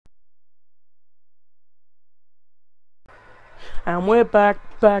And we're back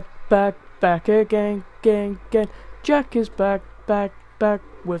again, again. Jack is back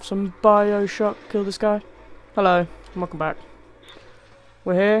with some BioShock. Kill this guy. Hello, welcome back.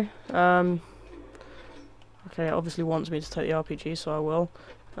 We're here. Okay, it obviously wants me to take the RPG, so I will.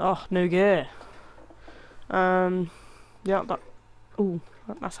 Oh, new gear. Yeah,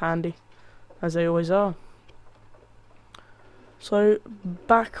 that's handy, as they always are. So,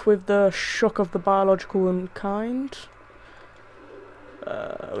 back with the shock of the biological and kind.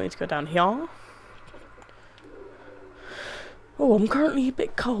 We need to go down here. Oh, I'm currently a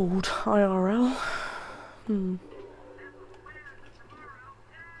bit cold, IRL.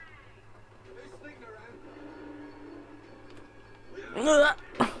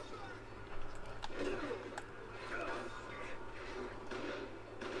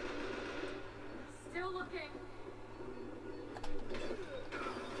 Still looking.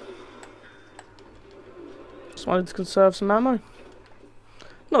 Just wanted to conserve some ammo.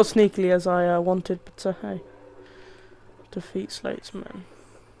 Not as sneakily as I wanted, but hey. Defeat Slate's men.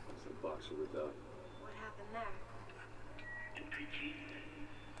 What happened there?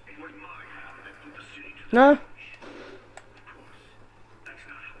 No?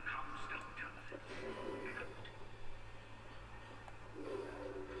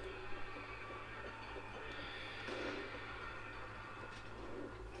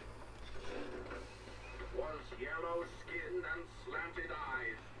 Yellow skin and slanted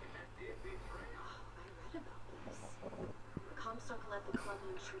eyes. I read about this. Comstock let the club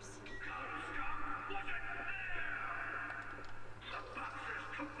know true secret. The boxers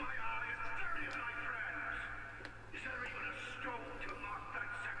took my eye and 30 of my friends. Is there even a stone to mark that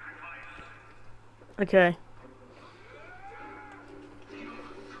sacrifice? Okay.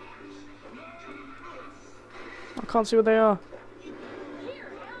 I can't see what they are.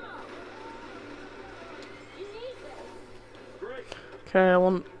 Okay, I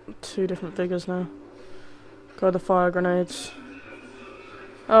want 2 different figures now. Go the fire grenades.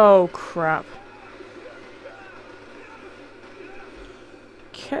 Oh crap.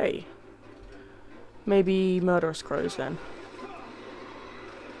 Okay. Maybe murderous crows then.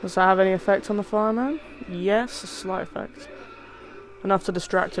 Does that have any effect on the fireman? Yes, a slight effect. Enough to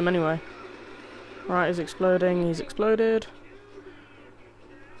distract him anyway. Right, he's exploding, he's exploded.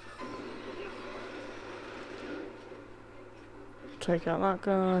 Take out that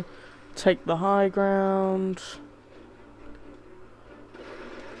guy. Take the high ground.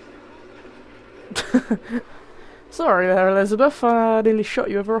 Sorry there, Elizabeth. I nearly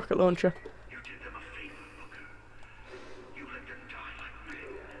shot you with a rocket launcher. You did them a favor, Booker. You let them die like men.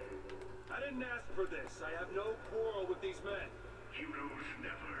 I didn't ask for this. I have no quarrel with these men. Heroes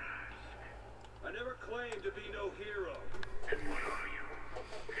never ask. I never claimed to be no hero. And what are you?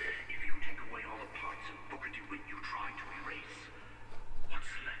 If you take away all the parts of Booker DeWitt you tried to erase,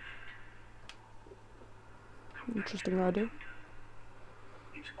 what's left? Interesting idea.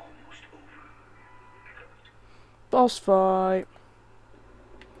 It's almost over. Boss fight.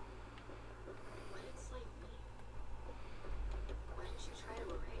 What did Slate mean? Why didn't you try to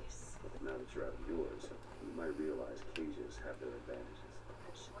erase? Now that you're out of yours, you might realize cages have their advantages.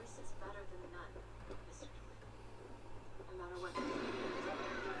 A choice is better than none, Mr. DeWitt. No matter what.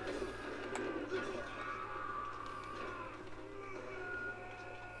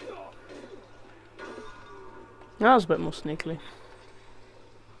 That was a bit more sneakily.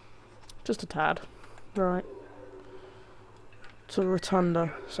 Just a tad. Right. To the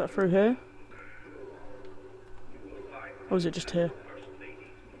rotunda. Is that through here? Or is it just here?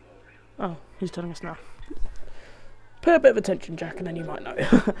 Oh, he's telling us now. Pay a bit of attention, Jack, and then you might know.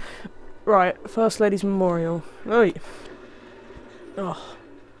 Right, First Lady's Memorial. Oi. Oh.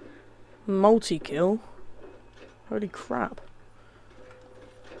 Multi-kill? Holy crap.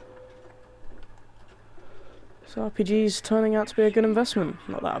 So RPG's turning out to be a good investment.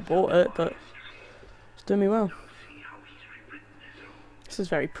 Not that I bought it, but it's doing me well. This is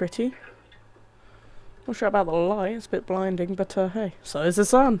very pretty. Not sure about the light, it's a bit blinding, but hey, so is the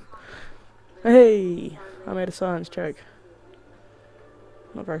sun. Hey, I made a science joke.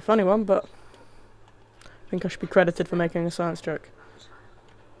 Not a very funny one, but I think I should be credited for making a science joke.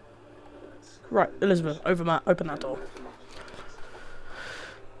 Right, Elizabeth, open that door.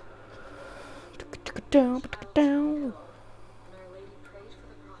 Down. And Our Lady prayed for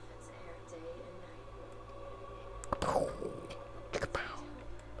the prophet's heir day and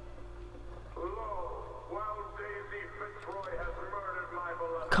night.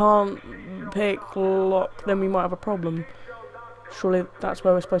 Can't pick lock, then we might have a problem. Surely that's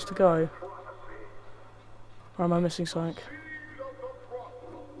where we're supposed to go. Or am I missing something?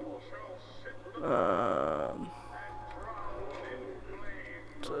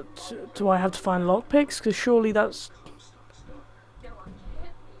 Do I have to find lockpicks? Because surely that's... No, I can't be.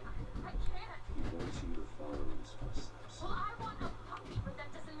 I can't. He wants you to follow in his footsteps. Well, I want a puppy, but that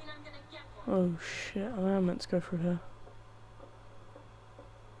doesn't mean I'm gonna get one. Oh shit, I am meant to go through here.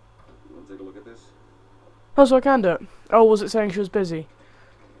 You want to take a look at this? Oh, so I can do it. Oh, was it saying she was busy?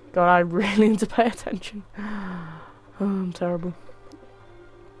 God, I really need to pay attention. Oh, I'm terrible.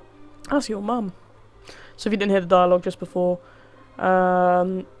 That's your mum. So if you didn't hear the dialogue just before,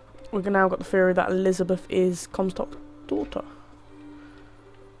 we've now got the theory that Elizabeth is Comstock's daughter.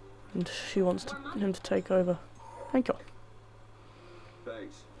 And she wants him to take over. Thank you.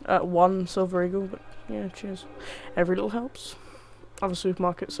 Thanks. 1 silver eagle, but yeah, cheers. Every little helps. Other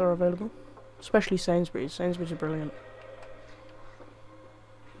supermarkets are available. Especially Sainsbury's. Sainsbury's are brilliant.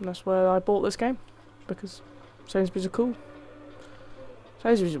 And that's where I bought this game. Because Sainsbury's are cool.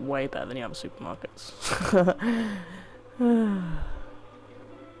 Sainsbury's are way better than the other supermarkets.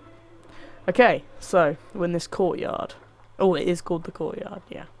 Okay, so we're in this courtyard. Oh, it is called the courtyard,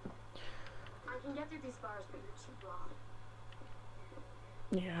 yeah. I can get through these bars, but you're too broad.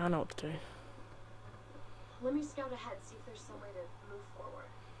 Yeah, I know what to do. Let me scout ahead, see if there's some way to move forward.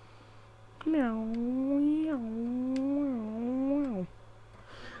 Meow, meow, meow.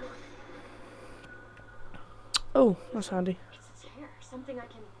 Oh, that's handy. It's a tear, something I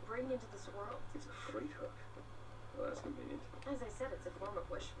can bring into this world. It's a freight hook. Well, that's convenient. As I said, it's a form of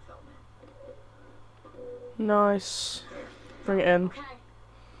wish fulfillment. Nice. Bring it in. Okay. I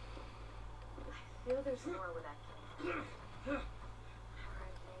feel there's more where that came from.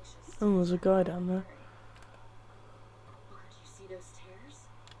 Alright, anxious. Oh, there's a guy down there. Lord, you see those tears?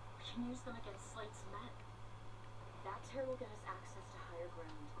 We can use them against Slate's men. That tear will get us access to higher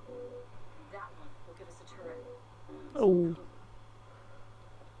ground. That one will give us a turret. Oh.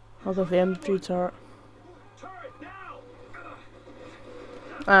 I'll go for the MG turret. Turret now!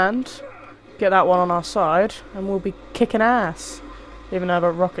 And get that one on our side, and we'll be kicking ass. Even though I have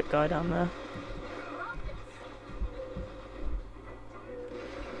a rocket guy down there.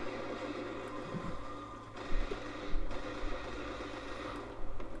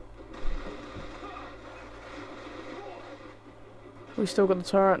 We still got the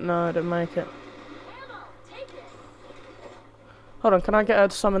turret? No, I didn't make it. Ammo! Take it! Hold on, can I get her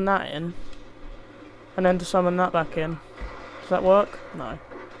to summon that in? And then to summon that back in? Does that work? No.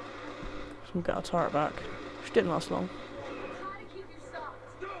 So we'll get our turret back. Which didn't last long. Try to keep you stopped.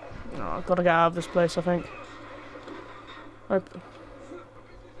 Oh, I've got to get out of this place, I think. What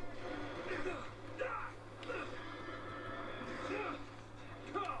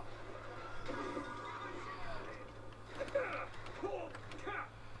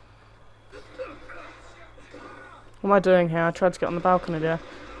am I doing here? I tried to get on the balcony there.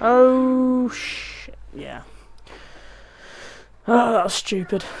 Oh, shit. Yeah. Oh, that was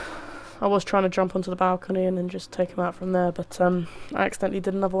stupid. I was trying to jump onto the balcony and then just take him out from there, but I accidentally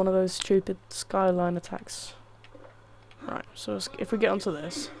did another one of those stupid skyline attacks. Right, so if we get onto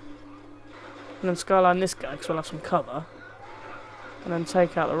this, and then skyline this guy, because we'll have some cover, and then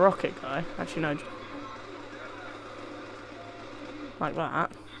take out the rocket guy. Actually, no. Like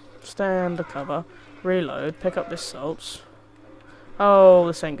that. Stay under cover. Reload. Pick up this salts. Oh,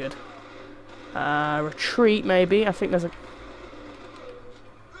 this ain't good. Retreat, maybe. I think there's a...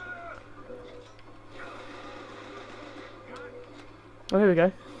 Oh, here we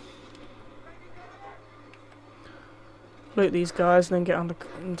go. Loot these guys and then get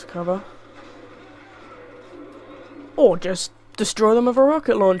into cover. Or just destroy them with a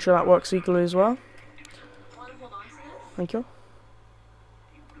rocket launcher. That works equally as well. Want to hold on to this? Thank you.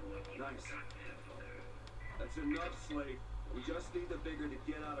 Nice. That's enough, Slate. We just need the vigor to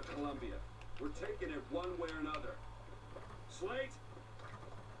get out of Columbia. We're taking it one way or another. Slate!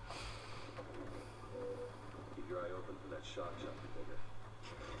 Keep your eye open for that shock jump, Bigger.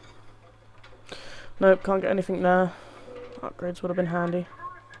 Nope, can't get anything there. Upgrades would have been handy.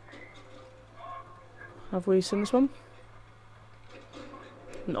 Have we seen this one?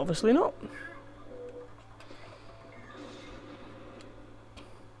 Obviously not.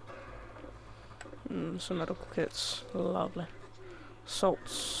 Some medical kits. Lovely.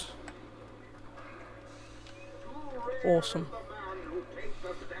 Salts. Awesome.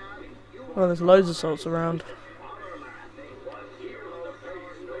 Oh, there's loads of salts around.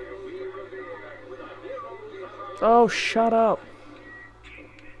 Oh, shut up.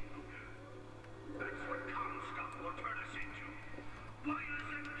 That's what Comstock will turn us into. Wires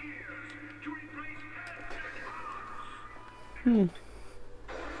and gears to replace heads and arms.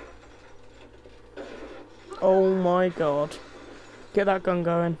 Oh my god. Get that gun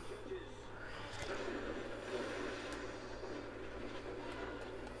going.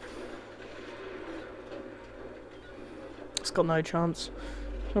 It's got no chance.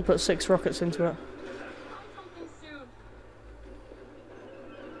 I'll put 6 rockets into it. Something soon.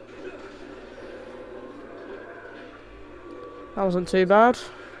 That wasn't too bad.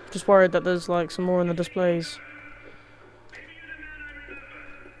 Just worried that there's like some more in the displays.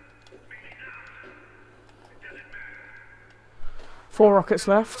 4 rockets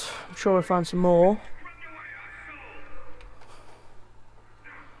left. I'm sure we'll find some more.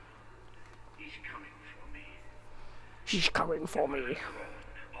 He's coming for me. She's coming for me.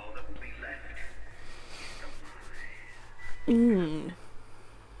 All that will be left is the mind.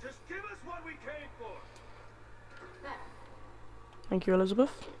 Just give us what we came for. Thank you,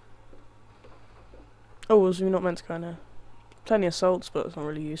 Elizabeth. Oh, was we not meant to go in there? Plenty of salts, but it's not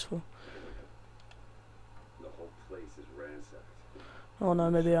really useful. The whole place is ransacked. Oh no,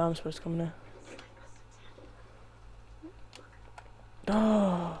 maybe I'm supposed to come in there.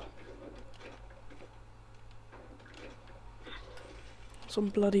 Oh. Some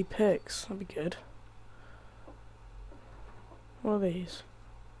bloody pics, that'd be good. What are these?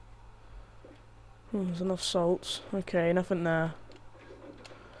 There's enough salts. Okay, nothing there.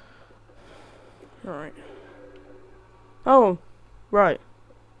 Right. Oh, right.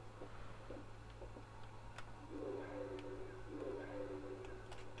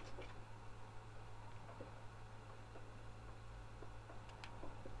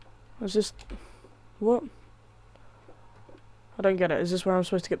 Is this... what? I don't get it. Is this where I'm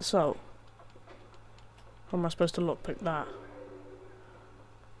supposed to get the salt? Or am I supposed to lockpick that?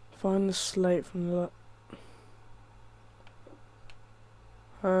 Find the slate from the...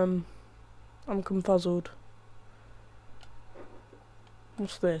 I'm confuzzled.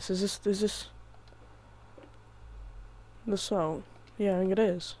 What's this? Is this the salt? Yeah, I think it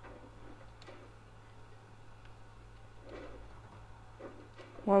is.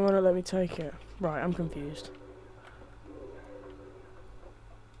 Why won't it let me take it? Right, I'm confused.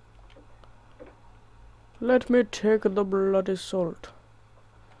 Let me take the bloody salt.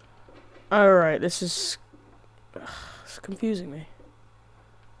 Alright, this is... it's confusing me.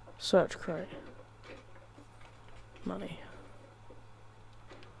 Search crate. Money.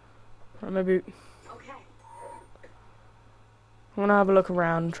 Right, maybe... Okay. I'm gonna have a look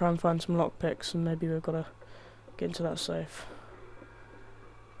around and try and find some lockpicks, and maybe we've gotta get into that safe.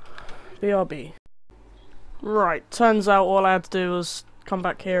 BRB. Right, turns out all I had to do was come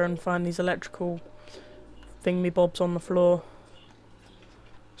back here and find these electrical thingy-bobs on the floor.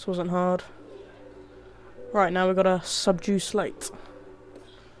 This wasn't hard. Right, now we've got a subdue slate.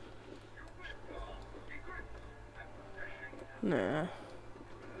 Nah.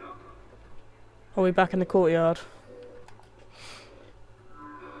 Are we back in the courtyard?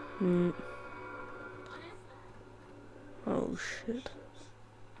 Oh shit.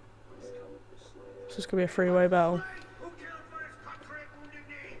 This is gonna be a freeway battle. Who killed for his country at Wounded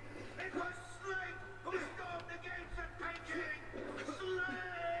Knee? It was Slate who stormed the gates at Peking!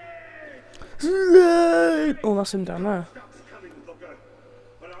 Slate! Slate! Oh, that's him down there. Stop's coming, Booker.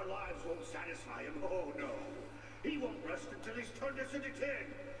 But our lives won't satisfy him. Oh, no. He won't rest until he's turned us into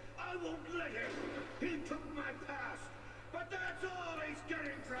tin. I won't let him. He took my past. But that's all he's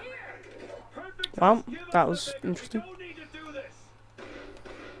getting from me. Perfect. Well, that was interesting. Don't need to do this.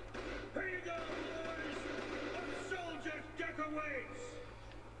 Here you go, boys. A soldier's decker waits.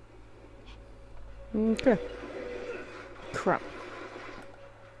 Okay. Crap.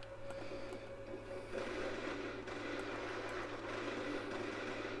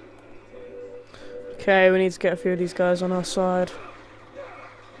 Okay, we need to get a few of these guys on our side.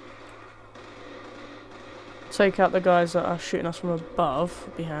 Take out the guys that are shooting us from above,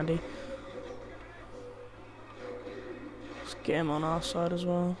 would be handy. Let's get him on our side as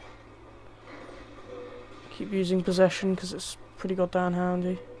well. Keep using possession because it's pretty goddamn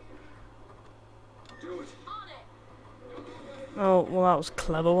handy. Do it. Oh, well that was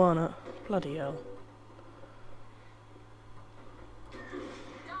clever, wasn't it? Bloody hell.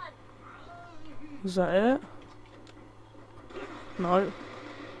 Is that it? No. Look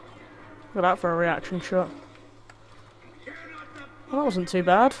at that for a reaction shot. Well, that wasn't too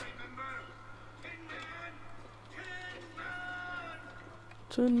bad.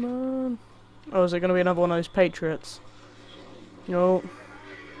 Tin Man. Oh, is it going to be another one of those Patriots? No.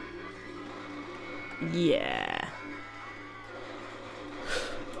 Yeah.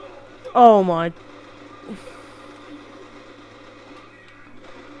 Oh my.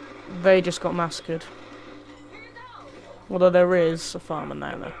 They just got massacred. Although there is a farmer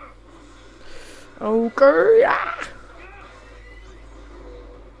now there. Okay, yeah.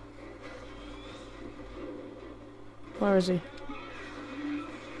 Where is he?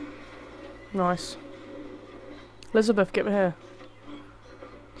 Nice. Elizabeth, get me here.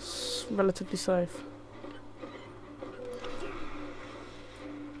 It's relatively safe.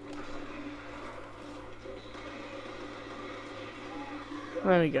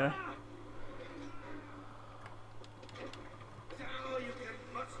 There we go. Now you can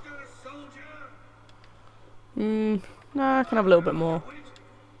muster, soldier. Nah, I can have a little bit more.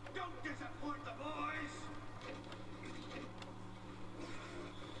 Don't disappoint the boys.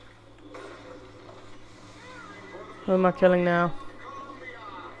 Who am I killing now?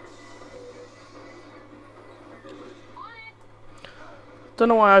 Don't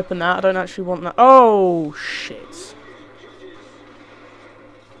know why I opened that. I don't actually want that. Oh, shit.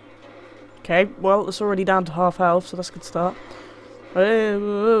 Okay, well, it's already down to half health, so that's a good start.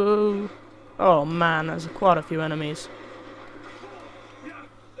 Oh, man, there's quite a few enemies. Okay,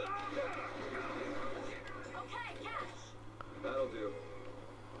 Cash. That'll do.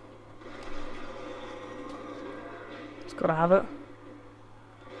 It's gotta have it.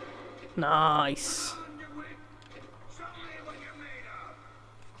 Nice. On your way. Show me what you're made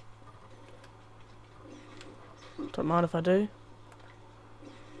of. Don't mind if I do.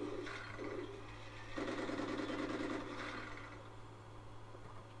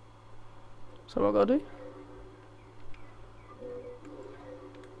 So what I gotta do?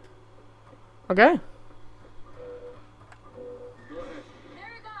 Okay. There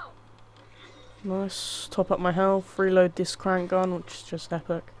you go. Nice. Top up my health. Reload this crank gun, which is just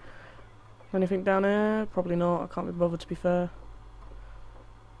epic. Anything down here? Probably not. I can't be bothered, to be fair.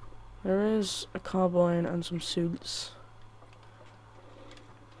 There is a carbine and some suits.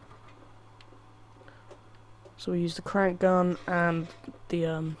 So we use the crank gun and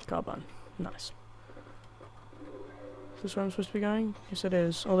the carbine. Nice. Is this where I'm supposed to be going? Yes, it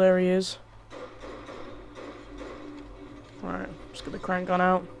is. Oh, there he is. Alright, let's get the crank gun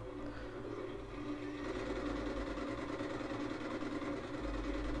out.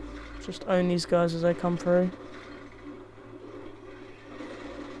 Just own these guys as they come through.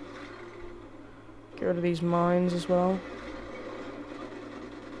 Get rid of these mines as well.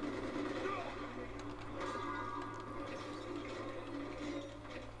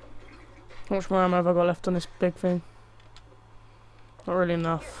 How much more ammo have I got left on this big thing? Not really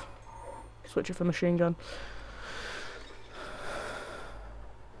enough. Switch it for machine gun.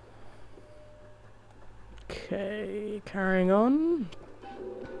 Okay, carrying on.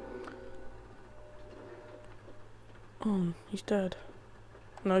 Oh, he's dead.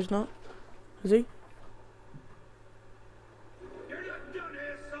 No, he's not. Is he? You're not done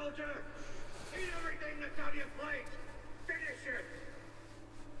here, soldier. Eat everything that's on your plate. Finish it.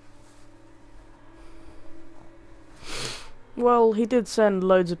 Well, he did send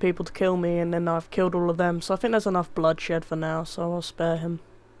loads of people to kill me, and then I've killed all of them, so I think there's enough bloodshed for now, so I'll spare him.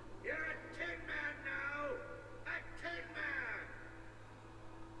 You're a tin man now. A tin man.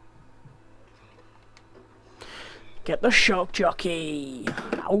 Get the shock jockey!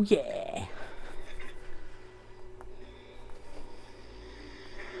 Oh yeah!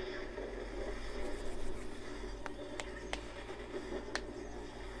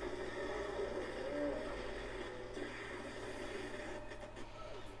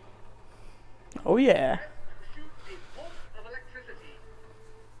 Oh yeah! Shoot a bolt of electricity.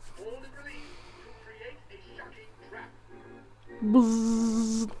 Only released to create a shocking trap.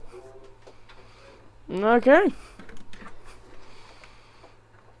 Bzzz. Okay.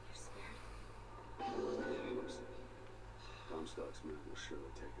 Comstock's men will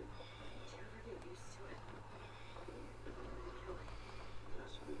surely take it. Do you ever get used to it?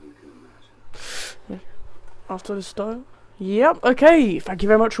 Faster than you can imagine. After this style. Yep, okay. Thank you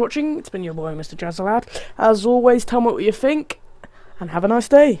very much for watching. It's been your boy, Mr. Jazzalad. As always, tell me what you think, and have a nice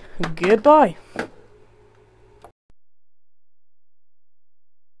day. Goodbye.